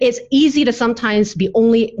it's easy to sometimes be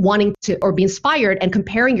only wanting to or be inspired and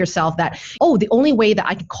comparing yourself that, oh, the only way that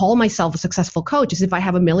I can call myself a successful coach is if I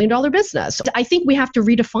have $1 million business. I think we have to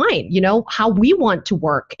redefine, how we want to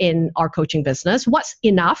work in our coaching business. What's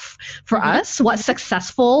enough for us? What's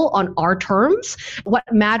successful on our terms? What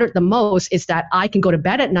mattered the most is that I can go to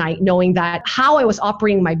bed at night knowing that how I was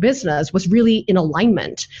operating my business was really in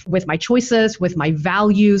alignment with my choices, with my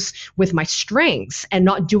values, with my strengths, and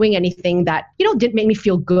not doing anything that, didn't make me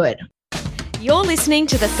feel good. You're listening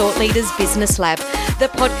to the Thought Leaders Business Lab, the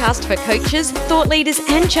podcast for coaches, thought leaders,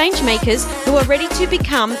 and change makers who are ready to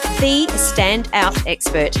become the standout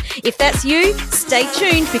expert. If that's you, stay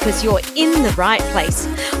tuned because you're in the right place.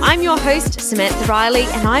 I'm your host, Samantha Riley,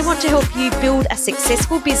 and I want to help you build a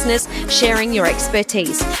successful business sharing your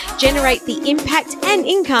expertise. Generate the impact and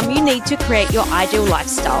income you need to create your ideal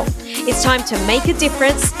lifestyle. It's time to make a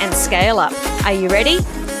difference and scale up. Are you ready?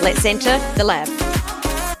 Let's enter the lab.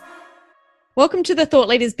 Welcome to the Thought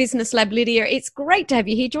Leaders Business Lab, Lydia. It's great to have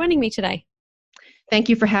you here joining me today. Thank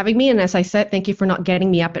you for having me. And as I said, thank you for not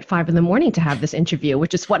getting me up at 5 a.m. to have this interview,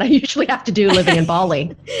 which is what I usually have to do living in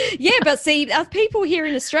Bali. Yeah, but see, people here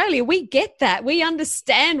in Australia, we get that. We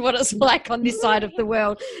understand what it's like on this side of the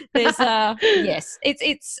world. There's, yes,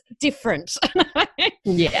 it's different.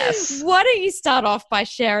 Yes. Why don't you start off by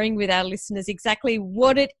sharing with our listeners exactly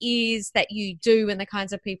what it is that you do and the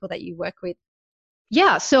kinds of people that you work with?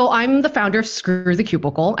 Yeah, so I'm the founder of Screw the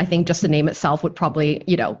Cubicle. I think just the name itself would probably,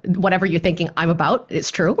 whatever you're thinking I'm about, it's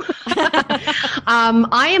true.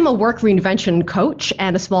 I am a work reinvention coach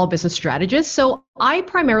and a small business strategist. So I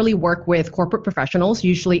primarily work with corporate professionals,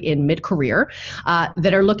 usually in mid-career,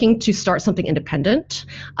 that are looking to start something independent.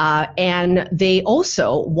 And they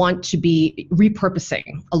also want to be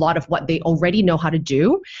repurposing a lot of what they already know how to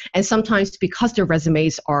do. And sometimes because their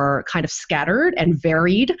resumes are kind of scattered and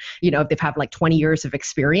varied, if they've had like 20 years of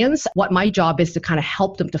experience, what my job is to kind of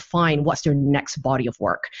help them define what's their next body of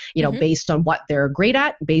work, based on what they're great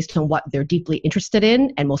at, based on what they're deeply interested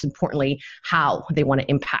in, and most importantly, how they want to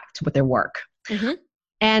impact with their work. Mm-hmm.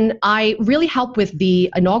 And I really help with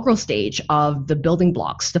the inaugural stage of the building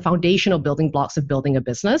blocks, the foundational building blocks of building a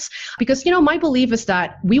business. Because, my belief is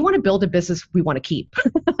that we want to build a business we want to keep.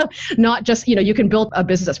 Not just, you can build a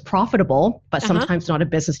business that's profitable, but sometimes not a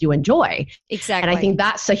business you enjoy. Exactly. And I think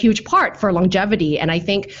that's a huge part for longevity. And I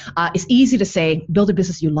think it's easy to say, build a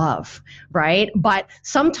business you love, right? But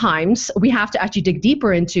sometimes we have to actually dig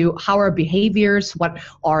deeper into how our behaviors, what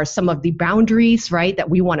are some of the boundaries, right, that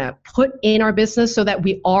we want to put in our business so that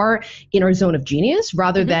we are in our zone of genius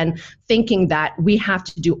rather than thinking that we have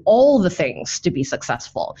to do all the things to be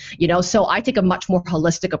successful. So I take a much more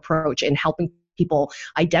holistic approach in helping people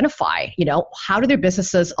identify, how do their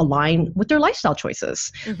businesses align with their lifestyle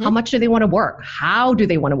choices? How much do they want to work? How do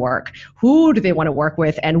they want to work? Who do they want to work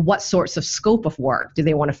with? And what sorts of scope of work do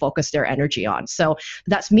they want to focus their energy on? So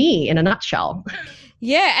that's me in a nutshell.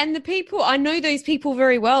 Yeah, and the people, I know those people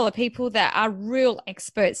very well, are people that are real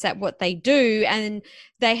experts at what they do, and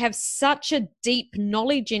they have such a deep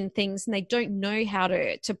knowledge in things, and they don't know how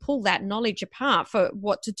to pull that knowledge apart for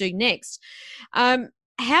what to do next.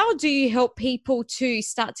 How do you help people to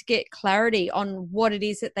start to get clarity on what it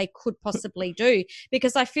is that they could possibly do?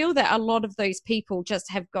 Because I feel that a lot of those people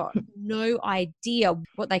just have got no idea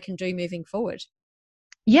what they can do moving forward.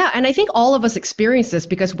 Yeah, and I think all of us experience this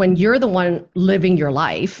because when you're the one living your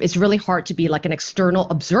life, it's really hard to be like an external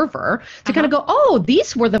observer to kind of go, oh,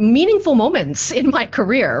 these were the meaningful moments in my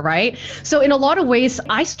career, right? So in a lot of ways,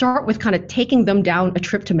 I start with kind of taking them down a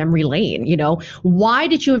trip to memory lane. Why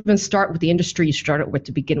did you even start with the industry you started with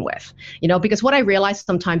to begin with? Because what I realize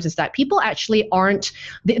sometimes is that people actually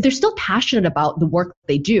they're still passionate about the work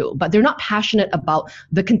they do, but they're not passionate about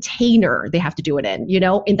the container they have to do it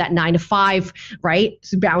in that 9 to 5, right?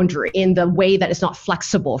 Boundary in the way that it's not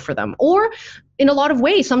flexible for them. Or in a lot of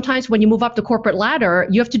ways, sometimes when you move up the corporate ladder,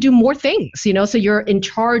 you have to do more things, so you're in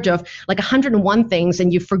charge of like 101 things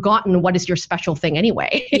and you've forgotten what is your special thing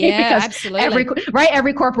anyway. Yeah, because absolutely.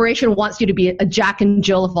 Every corporation wants you to be a Jack and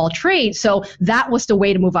Jill of all trades. So that was the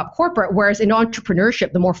way to move up corporate. Whereas in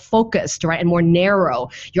entrepreneurship, the more focused, right, and more narrow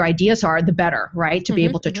your ideas are, the better, right, to be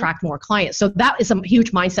able to attract more clients. So that is a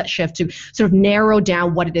huge mindset shift to sort of narrow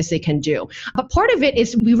down what it is they can do. But part of it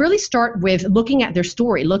is we really start with looking at their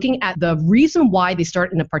story, looking at the reason why they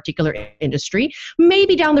start in a particular industry.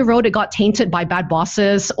 Maybe down the road it got tainted by bad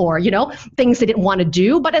bosses or, things they didn't want to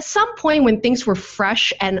do. But at some point when things were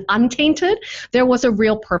fresh and untainted, there was a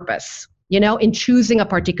real purpose, in choosing a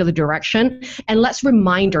particular direction. And let's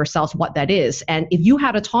remind ourselves what that is. And if you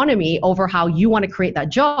had autonomy over how you want to create that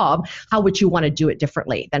job, how would you want to do it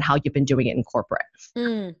differently than how you've been doing it in corporate?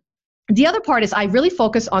 The other part is I really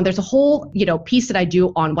focus on, there's a whole, piece that I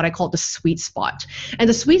do on what I call the sweet spot. And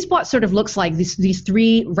the sweet spot sort of looks like these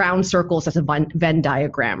three round circles as a Venn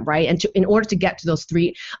diagram, right? And in order to get to those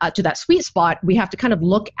three, to that sweet spot, we have to kind of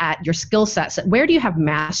look at your skill sets. Where do you have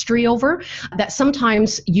mastery over that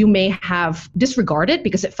sometimes you may have disregarded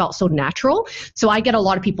because it felt so natural? So I get a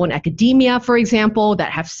lot of people in academia, for example,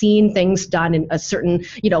 that have seen things done in a certain,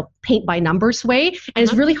 paint by numbers way. And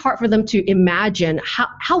it's really hard for them to imagine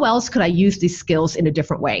how else could I use these skills in a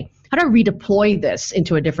different way? How do I redeploy this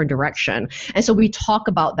into a different direction? And so we talk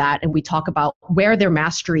about that, and we talk about where their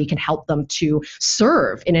mastery can help them to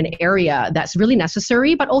serve in an area that's really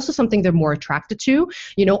necessary, but also something they're more attracted to,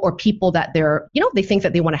 or people that they think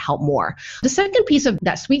that they want to help more. The second piece of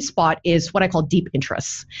that sweet spot is what I call deep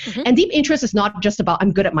interests. And deep interest is not just about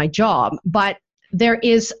I'm good at my job, but there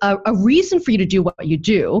is a reason for you to do what you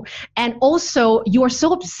do. And also you are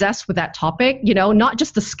so obsessed with that topic, not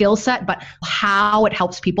just the skill set, but how it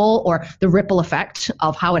helps people or the ripple effect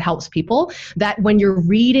of how it helps people, that when you're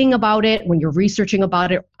reading about it, when you're researching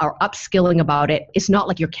about it or upskilling about it, it's not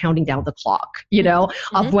like you're counting down the clock,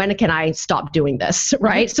 of when can I stop doing this,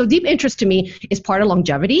 right? So deep interest to me is part of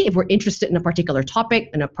longevity. If we're interested in a particular topic,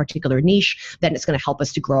 in a particular niche, then it's going to help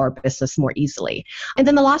us to grow our business more easily. And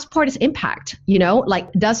then the last part is impact.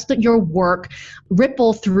 Does your work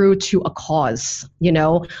ripple through to a cause,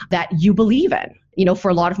 that you believe in? For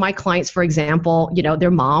a lot of my clients, for example, they're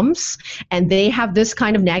moms, and they have this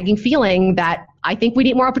kind of nagging feeling that I think we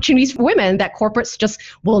need more opportunities for women, that corporates just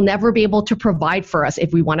will never be able to provide for us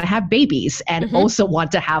if we want to have babies and also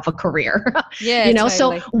want to have a career. Yeah, totally.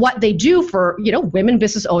 So what they do for, women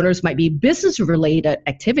business owners might be business related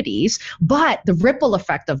activities, but the ripple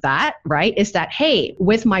effect of that, right, is that, hey,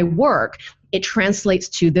 with my work, it translates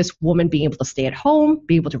to this woman being able to stay at home,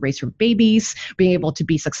 be able to raise her babies, being able to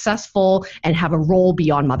be successful and have a role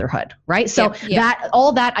beyond motherhood, right? So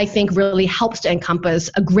all that I think really helps to encompass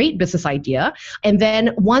a great business idea. And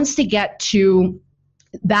then once they get to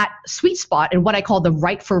that sweet spot and what I call the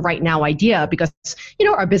right for right now idea, because,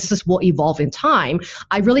 our business will evolve in time,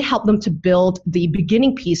 I really help them to build the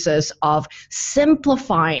beginning pieces of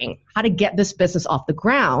simplifying how to get this business off the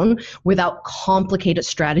ground without complicated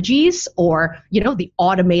strategies or, the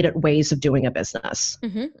automated ways of doing a business.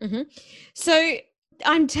 So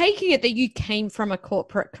I'm taking it that you came from a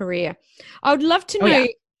corporate career. I would love to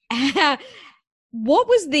know what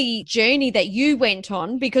was the journey that you went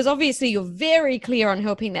on? Because obviously you're very clear on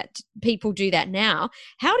helping people do that now.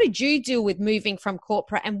 How did you deal with moving from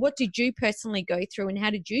corporate, and what did you personally go through, and how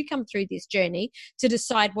did you come through this journey to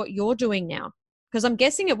decide what you're doing now? Because I'm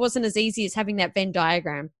guessing it wasn't as easy as having that Venn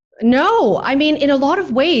diagram. No, I mean, in a lot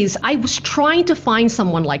of ways, I was trying to find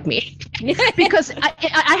someone like me because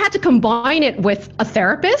I had to combine it with a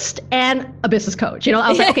therapist and a business coach. I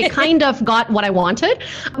was like, okay, kind of got what I wanted,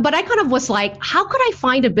 but I kind of was like, how could I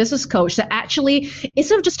find a business coach that actually,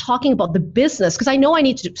 instead of just talking about the business, because I know I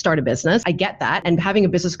need to start a business, I get that, and having a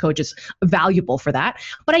business coach is valuable for that,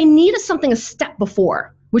 but I needed something a step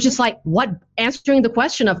before, which is like answering the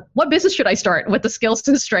question of what business should I start with the skills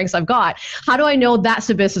and strengths I've got? How do I know that's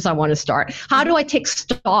the business I want to start? How do I take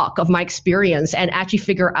stock of my experience and actually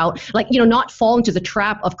figure out, not fall into the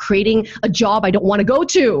trap of creating a job I don't want to go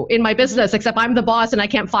to in my business, except I'm the boss and I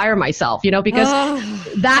can't fire myself, because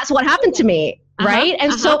that's what happened to me. Right.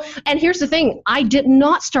 And here's the thing. I did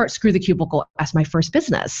not start Screw the Cubicle as my first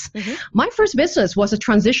business. My first business was a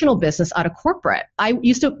transitional business out of corporate. I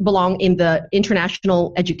used to belong in the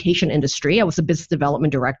international education industry. I was a business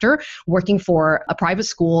development director working for a private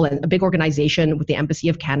school and a big organization with the Embassy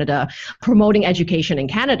of Canada, promoting education in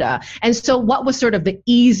Canada. And so what was sort of the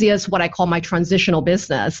easiest, what I call my transitional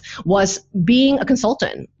business, was being a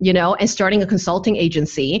consultant, and starting a consulting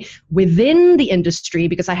agency within the industry,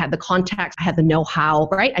 because I had the contacts, I had the know-how,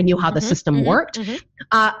 right? I knew how the system worked.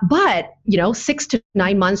 But, 6 to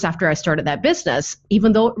 9 months after I started that business,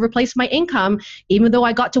 even though it replaced my income, even though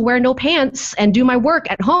I got to wear no pants and do my work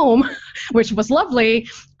at home, which was lovely,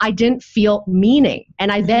 I didn't feel meaning. And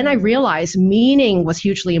I realized meaning was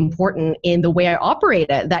hugely important in the way I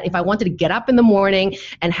operated, that if I wanted to get up in the morning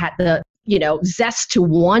and had the, zest to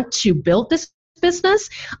want to build this business,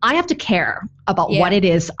 I have to care about what it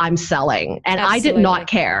is I'm selling. And I did not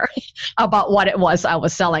care about what it was I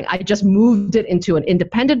was selling. I just moved it into an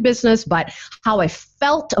independent business, but how I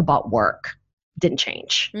felt about work didn't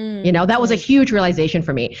change. That was a huge realization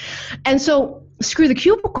for me. And so Screw the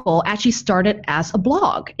Cubicle actually started as a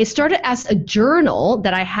blog. It started as a journal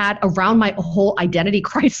that I had around my whole identity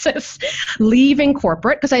crisis, leaving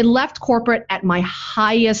corporate, because I left corporate at my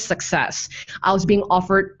highest success. I was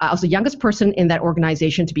the youngest person in that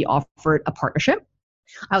organization to be offered a partnership.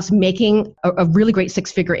 I was making a really great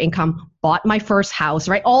six-figure income, bought my first house,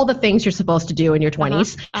 right? All the things you're supposed to do in your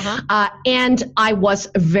 20s. And I was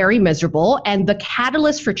very miserable. And the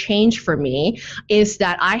catalyst for change for me is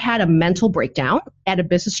that I had a mental breakdown at a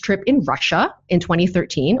business trip in Russia in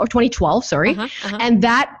 2013 or 2012, sorry. And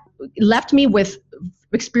that left me with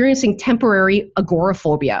experiencing temporary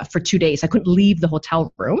agoraphobia for 2 days. I couldn't leave the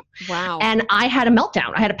hotel room. Wow. And I had a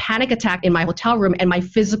meltdown. I had a panic attack in my hotel room, and my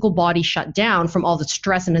physical body shut down from all the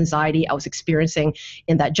stress and anxiety I was experiencing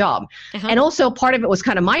in that job. And also part of it was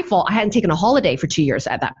kind of my fault. I hadn't taken a holiday for 2 years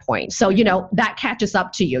at that point. So, you know, that catches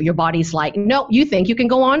up to you. Your body's like, no, you think you can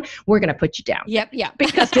go on? We're going to put you down. Yep.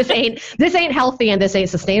 Because this ain't healthy and this ain't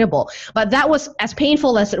sustainable. But that was as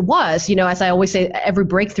painful as it was. You know, as I always say, every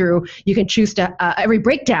breakthrough you can choose to, every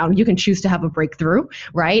breakdown you can choose to have a breakthrough,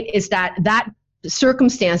 right? Is that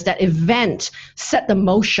circumstance, that event set the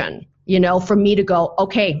motion, you know, for me to go,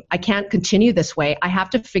 okay, I can't continue this way. I have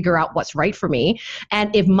to figure out what's right for me.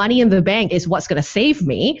 And if money in the bank is what's going to save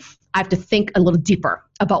me, I have to think a little deeper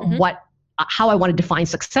about how I want to define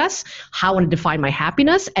success, how I want to define my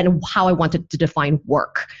happiness, and how I wanted to define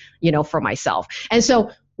work, you know, for myself. And so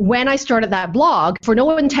when I started that blog, for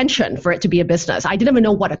no intention for it to be a business, I didn't even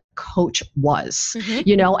know what a coach was,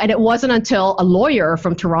 you know, and it wasn't until a lawyer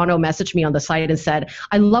from Toronto messaged me on the site and said,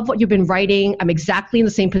 I love what you've been writing. I'm exactly in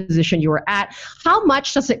the same position you were at. How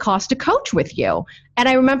much does it cost to coach with you? And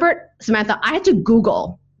I remember, Samantha, I had to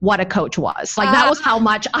Google what a coach was. Like that was how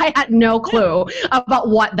much I had no clue about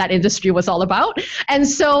what that industry was all about. And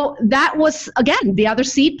so that was, again, the other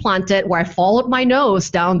seed planted where I followed my nose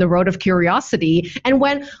down the road of curiosity and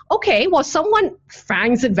went, okay, well, someone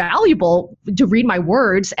finds it valuable to read my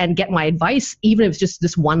words and get my advice, even if it's just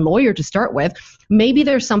this one lawyer to start with, maybe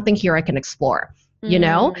there's something here I can explore, you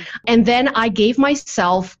know? And then I gave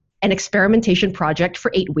myself an experimentation project for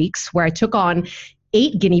 8 weeks where I took on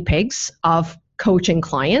 8 guinea pigs of coaching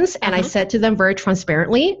clients. And I said to them very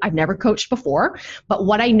transparently, I've never coached before, but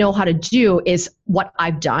what I know how to do is what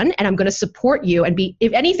I've done. And I'm going to support you and be,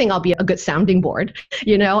 if anything, I'll be a good sounding board,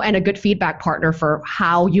 you know, and a good feedback partner for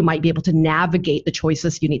how you might be able to navigate the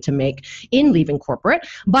choices you need to make in leaving corporate.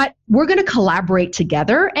 But we're going to collaborate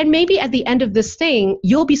together. And maybe at the end of this thing,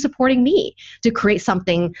 you'll be supporting me to create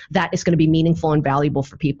something that is going to be meaningful and valuable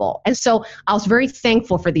for people. And so I was very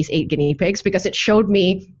thankful for these 8 guinea pigs because it showed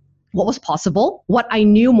me what was possible, what I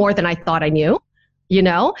knew more than I thought I knew, you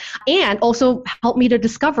know, and also helped me to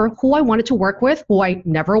discover who I wanted to work with, who I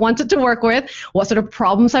never wanted to work with, what sort of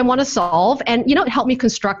problems I want to solve. And, you know, it helped me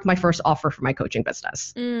construct my first offer for my coaching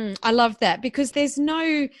business. I love that because there's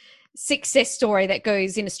no success story that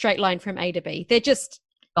goes in a straight line from A to B. They're just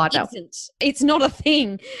isn't. It's not a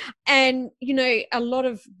thing. And, you know, a lot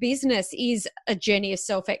of business is a journey of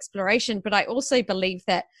self-exploration, but I also believe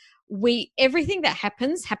that everything that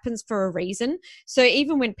happens for a reason. So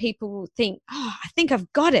even when people think, oh, I think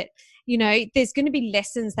I've got it, you know, there's going to be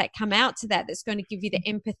lessons that come out to that's going to give you the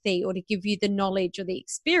empathy or to give you the knowledge or the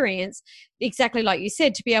experience, exactly like you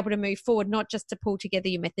said, to be able to move forward, not just to pull together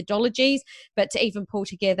your methodologies, but to even pull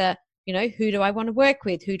together, you know, who do I want to work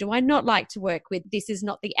with? Who do I not like to work with? This is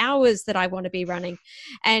not the hours that I want to be running.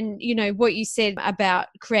 And, you know, what you said about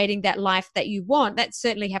creating that life that you want, that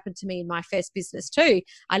certainly happened to me in my first business too.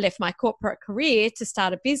 I left my corporate career to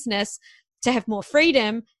start a business to have more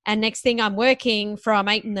freedom. And next thing I'm working from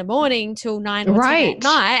 8 a.m. till 9 or 10 at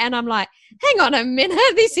night. And I'm like, hang on a minute.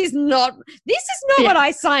 This is not what I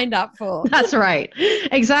signed up for. That's right.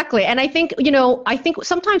 Exactly. And I think, you know,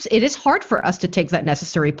 sometimes it is hard for us to take that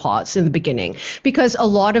necessary pause in the beginning because a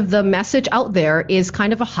lot of the message out there is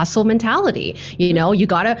kind of a hustle mentality. You know, you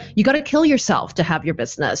gotta kill yourself to have your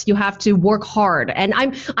business. You have to work hard. And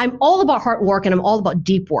I'm all about hard work and I'm all about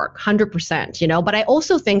deep work, 100%, you know, but I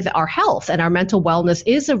also think that our health and our mental wellness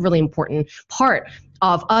is a really important part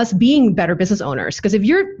of us being better business owners. Because if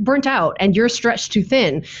you're burnt out and you're stretched too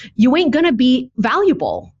thin, you ain't going to be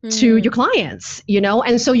valuable to your clients, you know?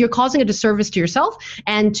 And so you're causing a disservice to yourself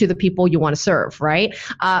and to the people you want to serve, right?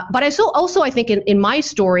 But I also, I think in my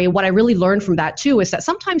story, what I really learned from that too, is that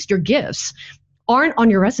sometimes your gifts aren't on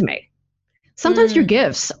your resume. Sometimes your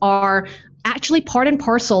gifts are actually part and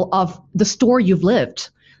parcel of the story you've lived.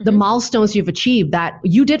 The milestones you've achieved that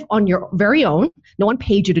you did on your very own. No one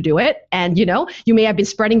paid you to do it. And, you know, you may have been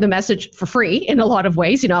spreading the message for free in a lot of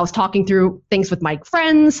ways. You know, I was talking through things with my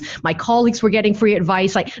friends, my colleagues were getting free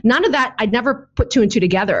advice. Like none of that, I'd never put 2 and 2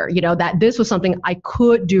 together, you know, that this was something I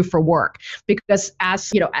could do for work. Because as,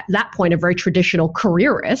 you know, at that point, a very traditional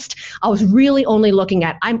careerist, I was really only looking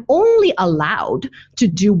at, I'm only allowed to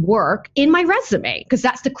do work in my resume because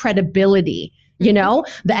that's the credibility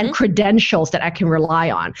and credentials that I can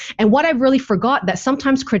rely on. And what I really forgot that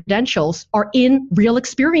sometimes credentials are in real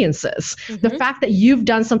experiences. The fact that you've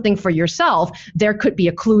done something for yourself, there could be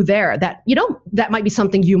a clue there that, that might be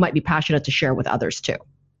something you might be passionate to share with others too.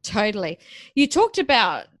 Totally. You talked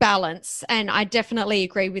about balance, and I definitely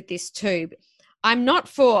agree with this too. I'm not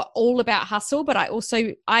for all about hustle, but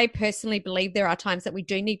I personally believe there are times that we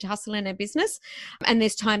do need to hustle in our business. And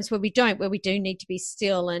there's times where we don't, where we do need to be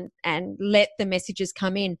still and let the messages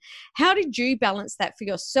come in. How did you balance that for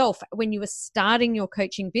yourself when you were starting your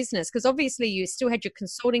coaching business? Because obviously you still had your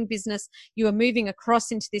consulting business, you were moving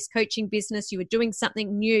across into this coaching business, you were doing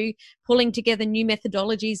something new, pulling together new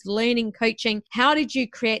methodologies, learning coaching. How did you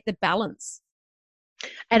create the balance?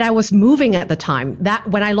 And I was moving at the time. That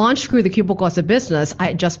when I launched Screw the Cubicle as a business, I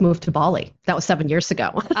had just moved to Bali. That was 7 years ago.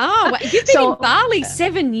 Oh, you've been in Bali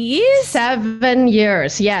 7 years? 7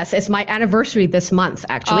 years, yes. It's my anniversary this month,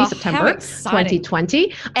 actually, September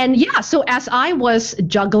 2020. And so as I was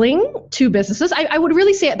juggling two businesses, I would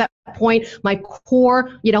really say at that point, my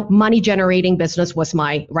core, money generating business was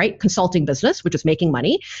my consulting business, which was making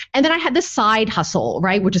money. And then I had this side hustle,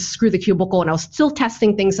 which is Screw the Cubicle. And I was still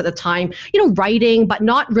testing things at the time, writing, but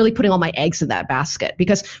not really putting all my eggs in that basket.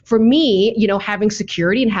 Because for me, having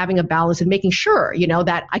security and having a balance and making sure,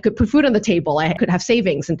 that I could put food on the table, I could have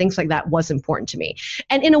savings and things like that was important to me.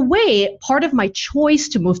 And in a way, part of my choice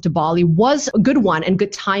to move to Bali was a good one and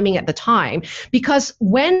good timing at the time, because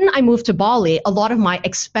when I moved to Bali, a lot of my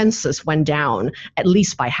expenses went down at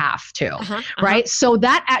least by half too, right? So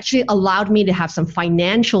that actually allowed me to have some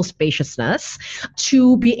financial spaciousness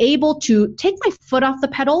to be able to take my foot off the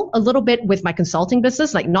pedal a little bit with my consulting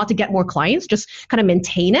business, like not to get more clients, just kind of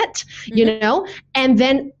maintain it, and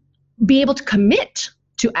then be able to commit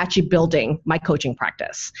to actually building my coaching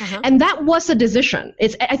practice. And that was a decision.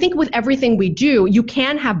 I think with everything we do, you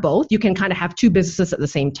can have both. You can kind of have two businesses at the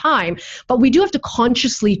same time, but we do have to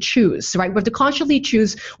consciously choose, right? We have to consciously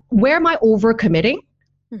choose, where am I overcommitting?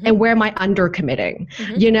 And where am I under committing?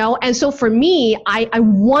 And so for me, I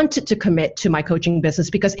wanted to commit to my coaching business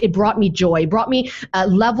because it brought me joy, it brought me a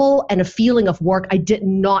level and a feeling of work I did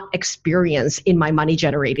not experience in my money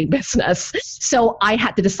generating business. So I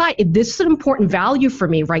had to decide, if this is an important value for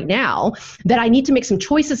me right now, that I need to make some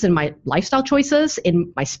choices in my lifestyle choices,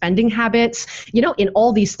 in my spending habits, in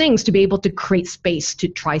all these things to be able to create space to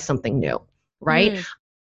try something new, right?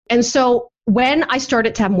 And so when I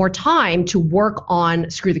started to have more time to work on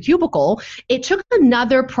Screw the Cubicle, it took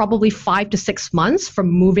another probably 5 to 6 months from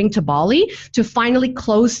moving to Bali to finally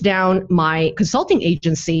close down my consulting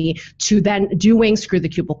agency to then doing Screw the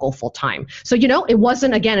Cubicle full time. So, it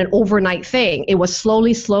wasn't, again, an overnight thing. It was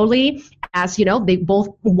slowly, as, they both,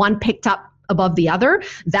 one picked up above the other.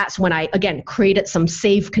 That's when I, again, created some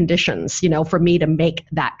safe conditions, for me to make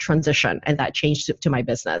that transition and that change to my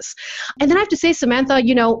business. And then I have to say, Samantha,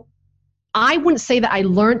 I wouldn't say that I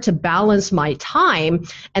learned to balance my time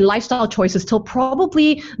and lifestyle choices till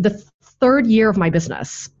probably the third year of my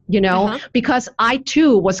business, because I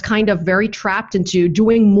too was kind of very trapped into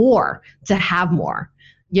doing more to have more.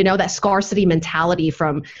 That scarcity mentality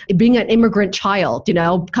from being an immigrant child,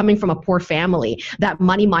 coming from a poor family, that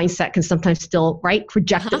money mindset can sometimes still,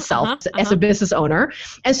 project itself as a business owner.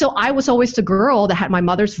 And so I was always the girl that had my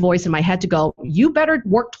mother's voice in my head to go, you better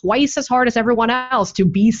work twice as hard as everyone else to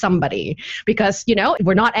be somebody, because,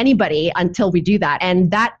 we're not anybody until we do that.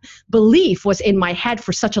 And that belief was in my head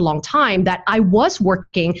for such a long time that I was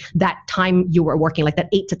working that time you were working, like that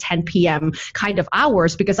 8 to 10 p.m. kind of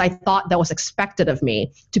hours, because I thought that was expected of me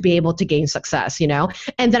to be able to gain success,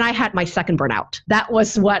 And then I had my second burnout. That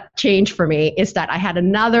was what changed for me, is that I had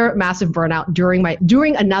another massive burnout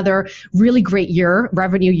during another really great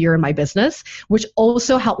revenue year in my business, which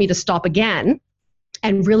also helped me to stop again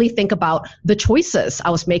and really think about the choices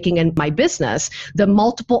I was making in my business, the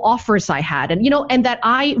multiple offers I had, and that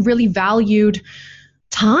I really valued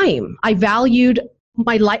time. I valued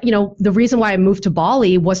my life, the reason why I moved to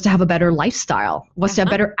Bali was to have a better lifestyle, was to have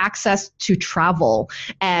better access to travel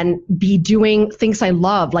and be doing things I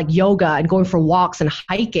love, like yoga and going for walks and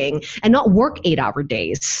hiking, and not work 8-hour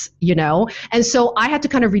days, And so I had to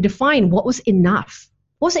kind of redefine what was enough.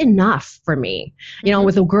 Was enough for me?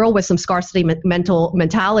 With a girl with some scarcity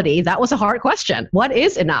mentality, that was a hard question. What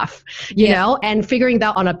is enough? And figuring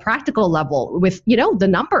that on a practical level with, the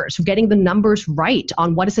numbers, getting the numbers right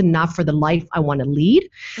on what is enough for the life I want to lead,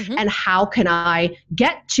 and how can I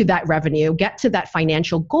get to that revenue, get to that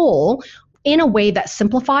financial goal in a way that's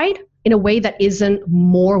simplified, in a way that isn't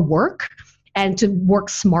more work, and to work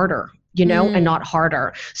smarter, and not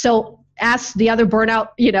harder. So as the other burnout,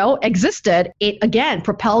 existed, it again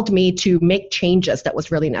propelled me to make changes that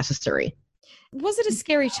was really necessary. Was it a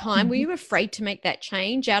scary time? Were you afraid to make that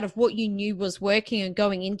change out of what you knew was working and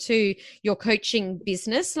going into your coaching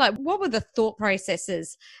business? Like, what were the thought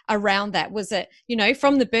processes around that? Was it,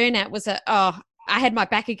 from the burnout, was it, oh, I had my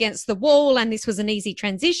back against the wall and this was an easy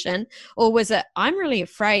transition? Or was it, I'm really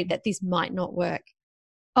afraid that this might not work?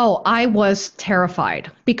 Oh, I was terrified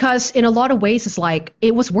because in a lot of ways, it's like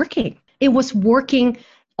it was working. It was working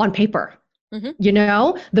on paper.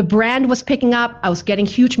 The brand was picking up. I was getting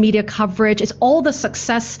huge media coverage. It's all the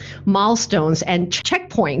success milestones and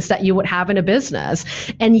checkpoints that you would have in a business.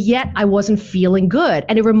 And yet I wasn't feeling good.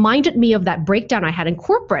 And it reminded me of that breakdown I had in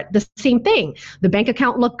corporate. The same thing. The bank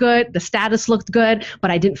account looked good. The status looked good,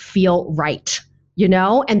 but I didn't feel right.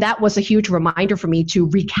 And that was a huge reminder for me to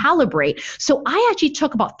recalibrate. So I actually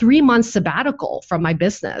took about 3 months sabbatical from my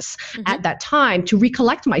business at that time to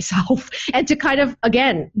recollect myself and to kind of,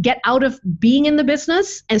 again, get out of being in the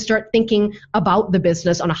business and start thinking about the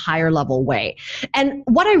business on a higher level way. And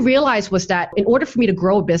what I realized was that in order for me to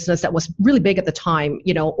grow a business that was really big at the time,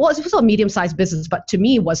 it was a medium-sized business, but to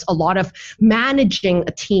me was a lot of managing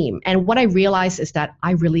a team. And what I realized is that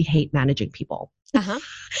I really hate managing people.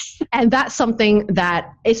 And that's something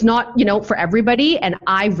that is not, for everybody. And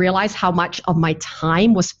I realized how much of my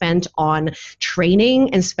time was spent on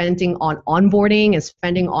training and spending on onboarding and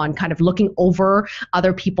spending on kind of looking over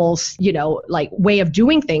other people's, way of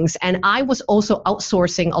doing things. And I was also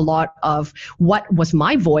outsourcing a lot of what was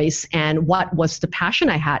my voice and what was the passion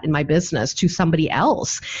I had in my business to somebody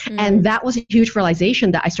else. And that was a huge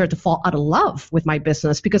realization that I started to fall out of love with my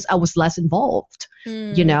business because I was less involved,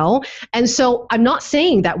 And so I'm not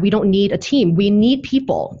saying that we don't need a team. We need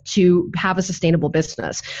people to have a sustainable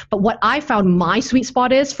business. But what I found my sweet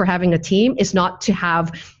spot is for having a team is not to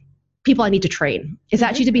have people I need to train. It's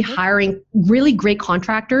actually to be hiring really great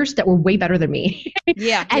contractors that were way better than me.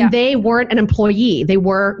 They weren't an employee. They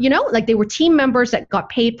were, they were team members that got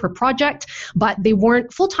paid per project, but they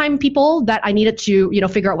weren't full-time people that I needed to,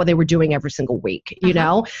 figure out what they were doing every single week,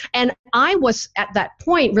 And I was at that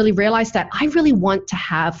point really realized that I really want to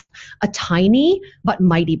have a tiny but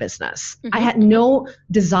mighty business. I had no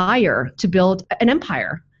desire to build an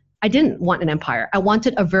empire. I didn't want an empire. I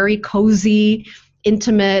wanted a very cozy,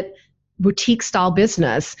 intimate, boutique style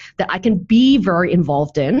business that I can be very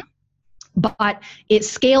involved in, but it's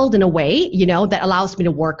scaled in a way, that allows me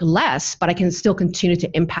to work less, but I can still continue to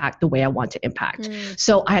impact the way I want to impact.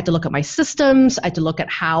 So I had to look at my systems. I had to look at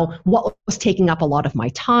what was taking up a lot of my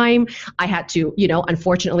time. I had to,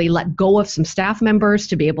 unfortunately let go of some staff members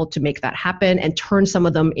to be able to make that happen and turn some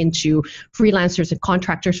of them into freelancers and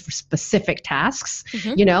contractors for specific tasks,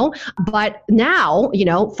 But now,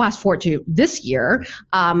 fast forward to this year,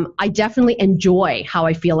 I definitely enjoy how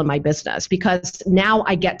I feel in my business because now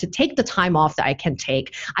I get to take the time off that I can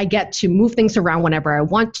take. I get to move things around whenever I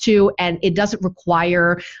want to, and it doesn't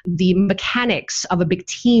require the mechanics of a big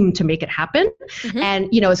team to make it happen. And,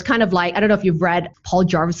 it's kind of like, I don't know if you've read Paul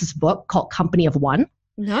Jarvis's book called Company of One.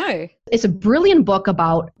 No. It's a brilliant book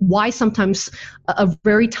about why sometimes a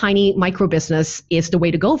very tiny micro business is the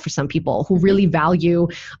way to go for some people who really value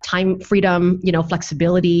time, freedom,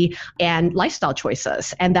 flexibility and lifestyle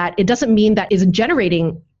choices. And that it doesn't mean that isn't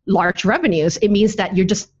generating large revenues. It means that you're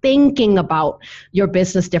just thinking about your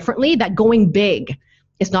business differently, that going big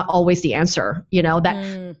is not always the answer,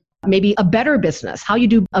 that maybe a better business, how you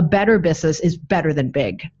do a better business is better than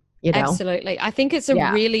big. Absolutely. I think it's a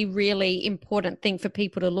really, really important thing for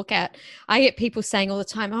people to look at. I get people saying all the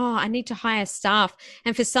time, oh, I need to hire staff.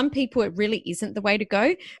 And for some people, it really isn't the way to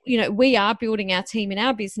go. We are building our team in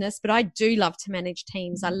our business, but I do love to manage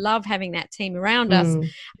teams. I love having that team around us,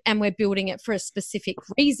 and we're building it for a specific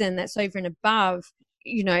reason that's over and above,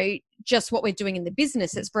 just what we're doing in the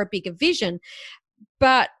business. It's for a bigger vision.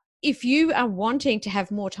 But if you are wanting to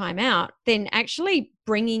have more time out, then actually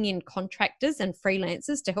bringing in contractors and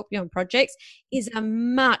freelancers to help you on projects is a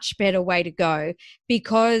much better way to go,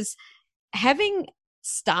 because having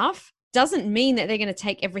staff doesn't mean that they're going to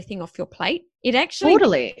take everything off your plate. It actually,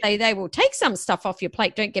 totally. They will take some stuff off your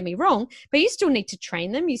plate, don't get me wrong, but you still need to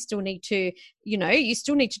train them. You still need to, you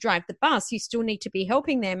still need to drive the bus. You still need to be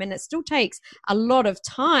helping them. And it still takes a lot of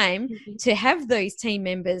time to have those team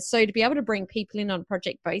members. So to be able to bring people in on a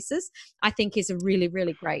project basis, I think is a really,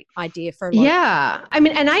 really great idea for a lot. Yeah. I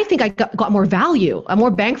mean, and I think I got more value,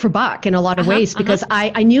 more bang for buck in a lot of ways, because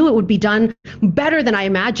I knew it would be done better than I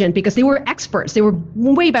imagined, because they were experts. They were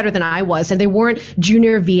way better than I was, and they weren't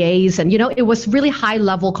junior VAs. And, it was really high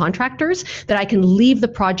level contractors that I can leave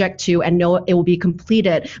the project to and know it will be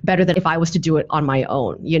completed better than if I was to do it on my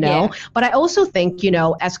own, Yeah. But I also think,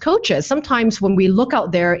 as coaches, sometimes when we look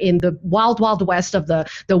out there in the wild, wild west of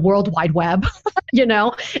the world wide web,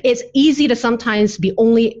 it's easy to sometimes be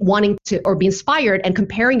only wanting to or be inspired and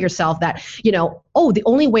comparing yourself that, oh, the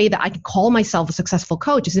only way that I can call myself a successful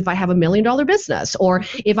coach is if I have $1 million business, or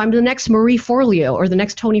if I'm the next Marie Forleo or the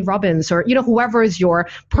next Tony Robbins, or, whoever is your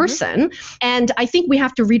person. And I think we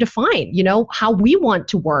have to redefine, how we want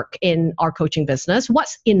to work in our coaching business,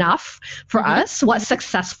 what's enough for us, what's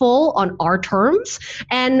successful on our terms.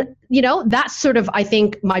 And, that's sort of, I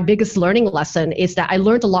think, my biggest learning lesson is that I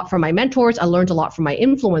learned a lot from my mentors. I learned a lot from my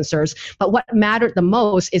influencers. But what mattered the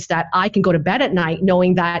most is that I can go to bed at night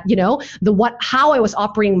knowing that, how I was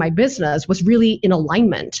operating my business was really in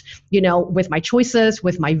alignment, with my choices,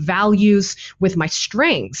 with my values, with my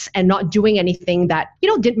strengths, and not doing anything that,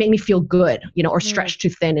 didn't make me feel good, or stretched too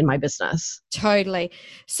thin in my business. Totally.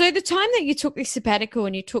 So the time that you took this sabbatical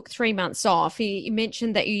and you took 3 months off, you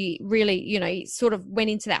mentioned that you really, you sort of went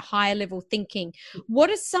into that higher level thinking.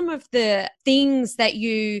 What are some of the things that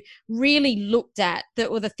you really looked at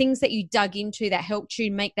or the things that you dug into that helped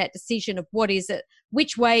you make that decision of what is it?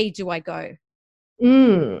 Which way do I go?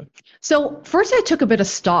 So first I took a bit of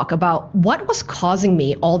stock about what was causing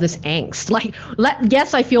me all this angst.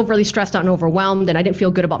 Yes, I feel really stressed out and overwhelmed and I didn't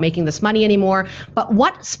feel good about making this money anymore, but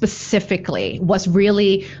what specifically was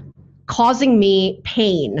really causing me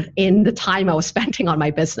pain in the time I was spending on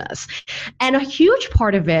my business. And a huge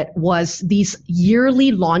part of it was these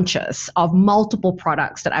yearly launches of multiple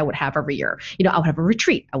products that I would have every year. I would have a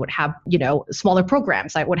retreat. I would have, smaller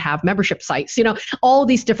programs. I would have membership sites, all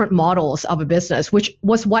these different models of a business, which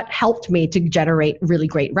was what helped me to generate really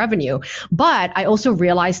great revenue. But I also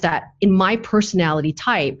realized that in my personality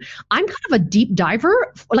type, I'm kind of a deep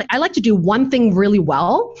diver. I like to do one thing really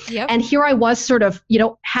well. Yep. And here I was sort of,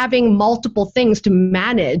 having multiple things to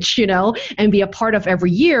manage, and be a part of every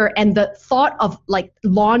year. And the thought of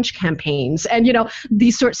launch campaigns and,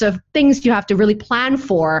 these sorts of things you have to really plan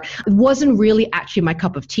for wasn't really actually my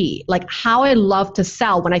cup of tea. How I love to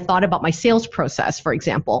sell, when I thought about my sales process, for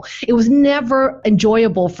example, it was never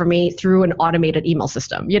enjoyable for me through an automated email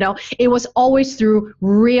system. It was always through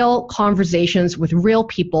real conversations with real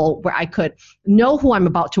people where I could know who I'm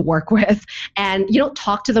about to work with and,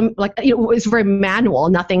 talk to them it was very manual,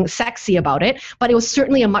 nothing sexy about it, but it was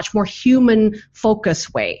certainly a much more human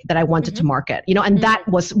focused way that I wanted to market, and that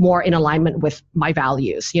was more in alignment with my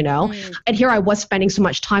values, and here I was spending so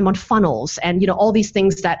much time on funnels and, all these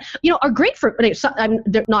things that, are great for,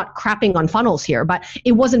 they're not crapping on funnels here, but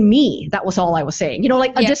it wasn't me. That was all I was saying,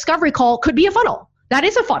 a discovery call could be a funnel. That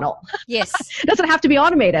is a funnel. Yes. It doesn't have to be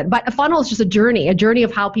automated, but a funnel is just a journey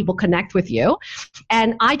of how people connect with you.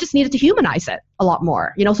 And I just needed to humanize it a lot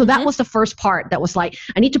more, so that was the first part that was I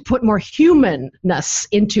need to put more humanness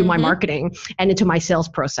into my marketing and into my sales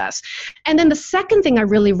process. And then the second thing I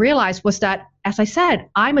really realized was that, as I said,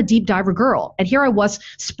 I'm a deep diver girl. And here I was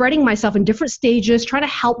spreading myself in different stages, trying to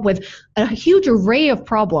help with a huge array of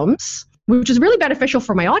problems, which is really beneficial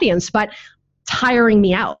for my audience, but tiring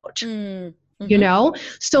me out.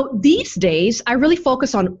 So these days I really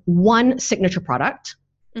focus on one signature product,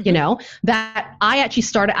 that I actually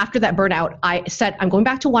started after that burnout. I said, I'm going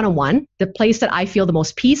back to one-on-one, the place that I feel the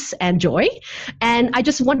most peace and joy. And I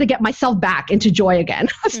just wanted to get myself back into joy again.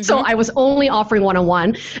 So I was only offering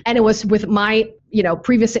one-on-one, and it was with my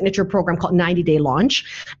previous signature program called 90 Day Launch.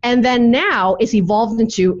 And then now it's evolved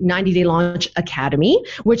into 90 Day Launch Academy,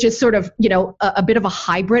 which is sort of, a bit of a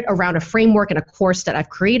hybrid around a framework and a course that I've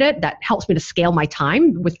created that helps me to scale my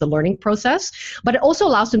time with the learning process. But it also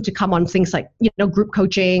allows them to come on things like, group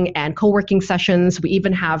coaching and co-working sessions. We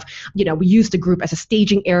even have, we use the group as a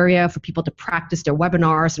staging area for people to practice their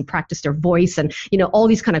webinars and practice their voice and, all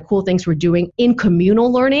these kind of cool things we're doing in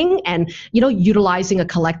communal learning and, utilizing a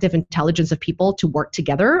collective intelligence of people to work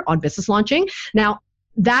together on business launching. Now,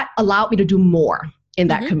 that allowed me to do more in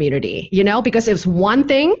that community, because it was one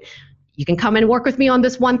thing. You can come and work with me on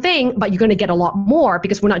this one thing, but you're going to get a lot more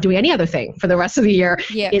because we're not doing any other thing for the rest of the year.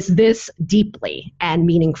 Yeah. Is this deeply and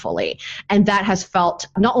meaningfully? And that has felt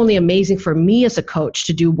not only amazing for me as a coach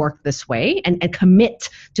to do work this way and commit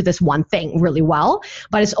to this one thing really well,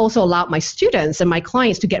 but it's also allowed my students and my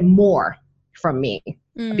clients to get more from me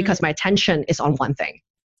because my attention is on one thing.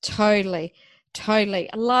 Totally.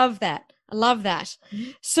 I love that.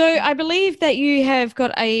 So I believe that you have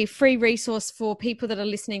got a free resource for people that are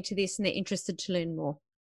listening to this and they're interested to learn more.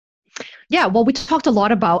 Yeah, well, we talked a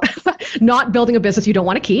lot about not building a business you don't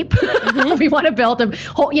want to keep. Mm-hmm. We want to build a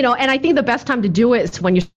whole, and I think the best time to do it is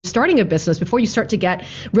when you're starting a business, before you start to get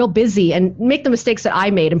real busy and make the mistakes that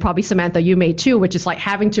I made, and probably Samantha, you made too, which is like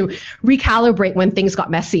having to recalibrate when things got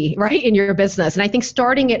messy, right, in your business. And I think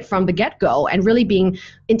starting it from the get-go and really being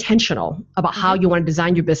intentional about how you want to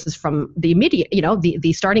design your business from the immediate,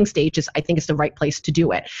 the starting stages, I think is the right place to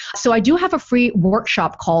do it. So I do have a free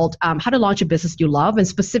workshop called How to Launch a Business You Love, and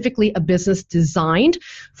specifically a business designed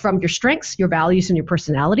from your strengths, your values, and your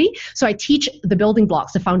personality. So I teach the building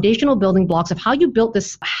blocks, the foundational building blocks of how you build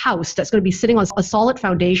this house that's going to be sitting on a solid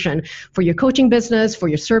foundation for your coaching business, for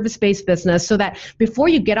your service-based business, so that before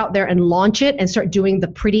you get out there and launch it and start doing the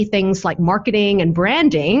pretty things like marketing and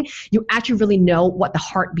branding, you actually really know what the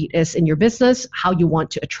heartbeat is in your business, how you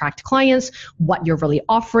want to attract clients, what you're really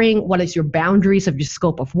offering, what is your boundaries of your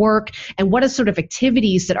scope of work, and what are sort of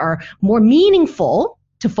activities that are more meaningful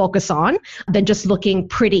to focus on than just looking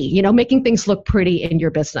pretty, making things look pretty in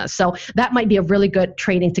your business. So that might be a really good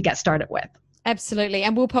training to get started with. Absolutely.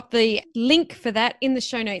 And we'll pop the link for that in the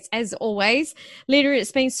show notes as always. Leda,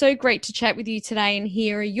 it's been so great to chat with you today and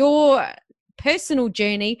hear your personal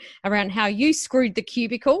journey around how you screwed the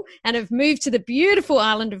cubicle and have moved to the beautiful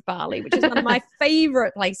island of Bali, which is one of my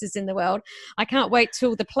favorite places in the world. I can't wait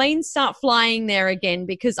till the planes start flying there again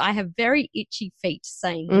because I have very itchy feet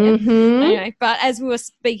saying here. Mm-hmm. Anyway, but as we were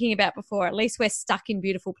speaking about before, at least we're stuck in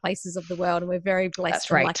beautiful places of the world and we're very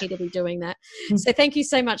blessed and lucky to be doing that. So thank you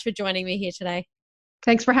so much for joining me here today.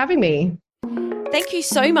 Thanks for having me. Thank you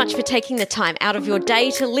so much for taking the time out of your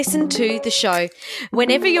day to listen to the show.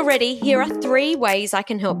 Whenever you're ready, here are 3 ways I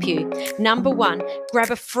can help you. Number 1,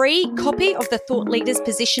 grab a free copy of the Thought Leaders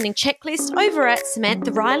Positioning Checklist over at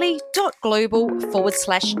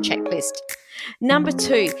samanthariley.global/checklist. Number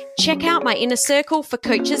 2, check out my inner circle for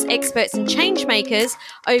coaches, experts, and change makers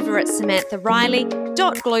over at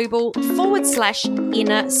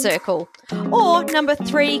samanthariley.global/inner circle. Or number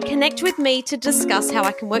 3, connect with me to discuss how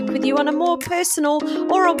I can work with you on a more personal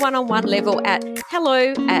or a one-on-one level at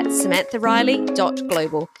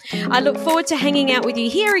hello@samanthariley.global. I look forward to hanging out with you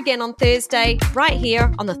here again on Thursday, right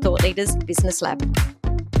here on the Thought Leaders Business Lab.